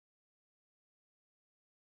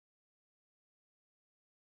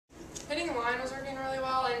second line was working really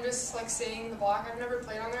well, and just like seeing the block. I've never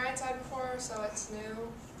played on the right side before, so it's new,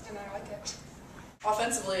 and I like it.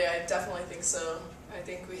 Offensively, I definitely think so. I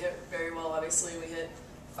think we hit very well. Obviously, we hit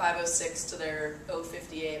 506 to their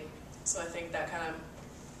 058, so I think that kind of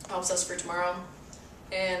helps us for tomorrow.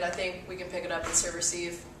 And I think we can pick it up and serve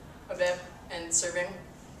receive a bit and serving.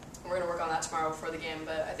 And we're going to work on that tomorrow before the game,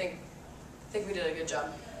 but I think we did a good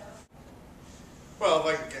job. Well, if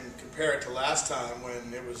I can compare it to last time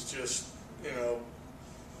when it was just, you know,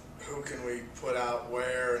 who can we put out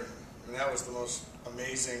where, and that was the most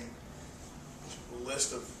amazing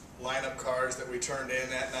list of lineup cards that we turned in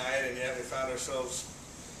that night, and yet we found ourselves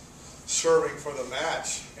serving for the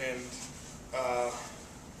match, and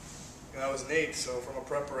that was neat. So from a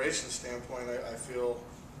preparation standpoint, I feel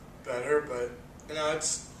better, but you know,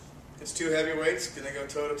 it's two heavyweights going to go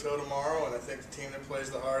toe-to-toe tomorrow, and I think the team that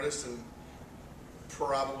plays the hardest and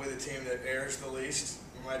probably the team that errs the least,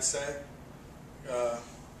 you might say,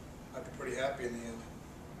 I'd be pretty happy in the end.